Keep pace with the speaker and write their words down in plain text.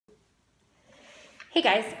Hey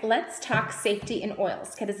guys, let's talk safety in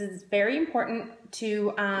oils because it's very important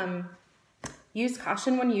to use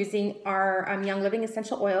caution when using our Young Living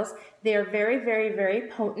essential oils. They are very, very, very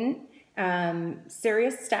potent,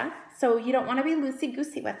 serious stuff, so you don't want to be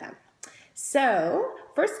loosey-goosey with them. So,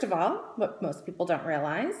 first of all, what most people don't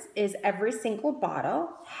realize is every single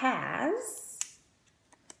bottle has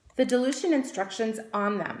the dilution instructions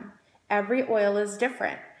on them. Every oil is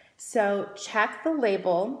different, so check the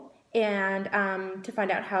label and to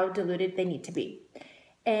find out how diluted they need to be.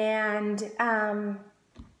 And on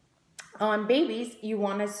babies, you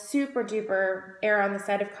want to super duper err on the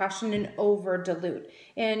side of caution and over dilute.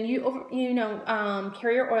 And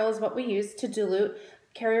carrier oil is what we use to dilute.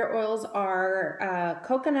 Carrier oils are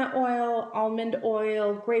coconut oil, almond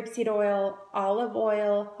oil, grapeseed oil, olive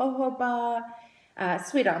oil, jojoba,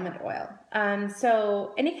 sweet almond oil.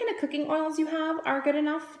 So any kind of cooking oils you have are good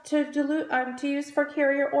enough to dilute, to use for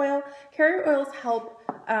carrier oil. Carrier oils help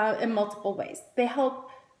in multiple ways. They help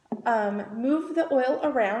move the oil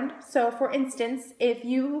around. So for instance, if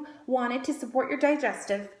you wanted to support your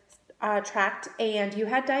digestive tract and you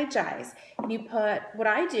had digize, and you put, what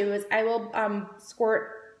I do is I will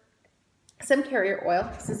squirt some carrier oil.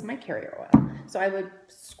 This is my carrier oil. So I would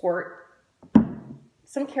squirt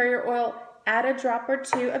some carrier oil, add a drop or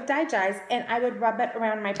two of digize, and I would rub it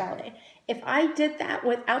around my belly. If I did that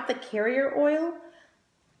without the carrier oil,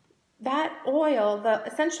 that oil, the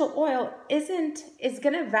essential oil, is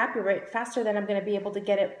going to evaporate faster than I'm going to be able to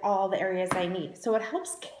get it all the areas I need. So it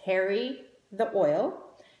helps carry the oil,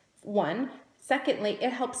 one. Secondly,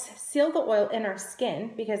 it helps seal the oil in our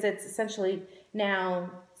skin because it's essentially now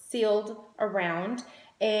sealed around.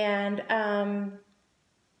 And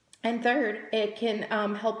third, it can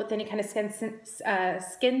help with any kind of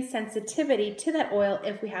skin sensitivity to that oil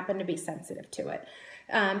if we happen to be sensitive to it.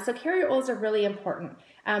 So carrier oils are really important.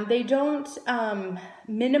 They don't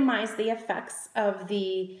minimize the effects of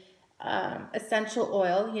the essential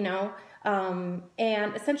oil,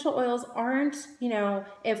 and essential oils aren't,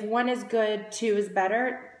 if one is good, two is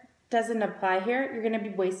better. Doesn't apply here. You're going to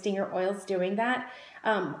be wasting your oils doing that.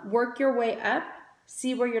 Work your way up,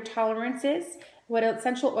 see where your tolerance is. What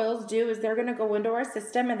essential oils do is they're going to go into our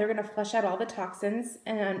system and they're going to flush out all the toxins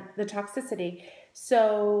and the toxicity.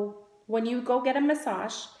 So when you go get a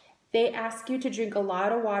massage, they ask you to drink a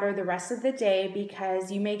lot of water the rest of the day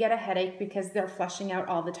because you may get a headache because they're flushing out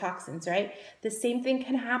all the toxins, right? The same thing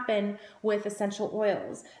can happen with essential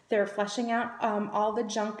oils. They're flushing out all the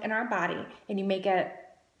junk in our body, and you may get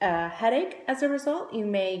a headache as a result. You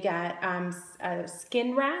may get a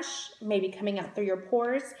skin rash, maybe coming out through your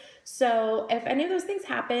pores. So if any of those things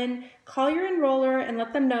happen, call your enroller and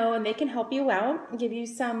let them know, and they can help you out and give you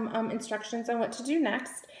some instructions on what to do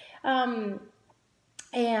next.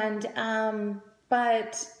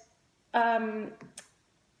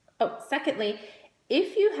 Secondly,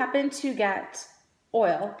 if you happen to get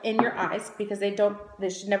oil in your eyes, because they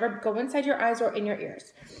should never go inside your eyes or in your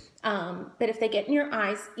ears. But if they get in your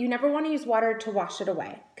eyes, you never want to use water to wash it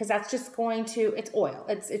away because that's just going to, it's oil.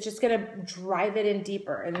 It's just going to drive it in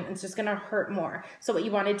deeper and it's just going to hurt more. So what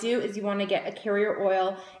you want to do is you want to get a carrier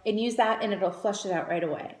oil and use that and it'll flush it out right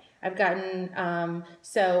away. I've gotten,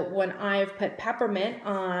 so when I've put peppermint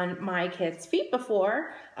on my kids' feet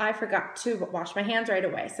before, I forgot to wash my hands right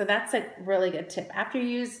away. So that's a really good tip. After you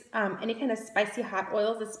use any kind of spicy hot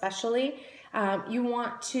oils especially, you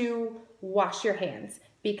want to wash your hands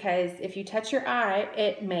because if you touch your eye,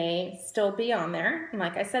 it may still be on there. And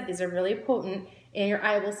like I said, these are really potent and your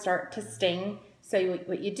eye will start to sting. So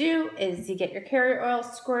what you do is you get your carrier oil,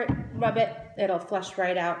 squirt, rub it, it'll flush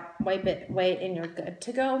right out, wipe it away, and you're good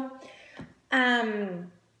to go.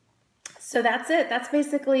 So that's it. That's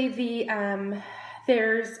basically the,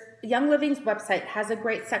 there's Young Living's website has a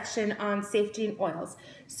great section on safety and oils.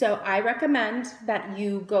 So I recommend that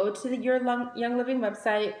you go to your Young Living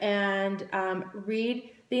website and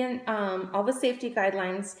read all the safety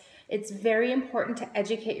guidelines. It's very important to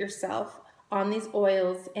educate yourself on these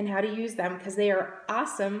oils and how to use them because they are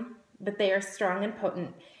awesome, but they are strong and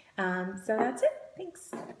potent. So that's it.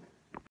 Thanks.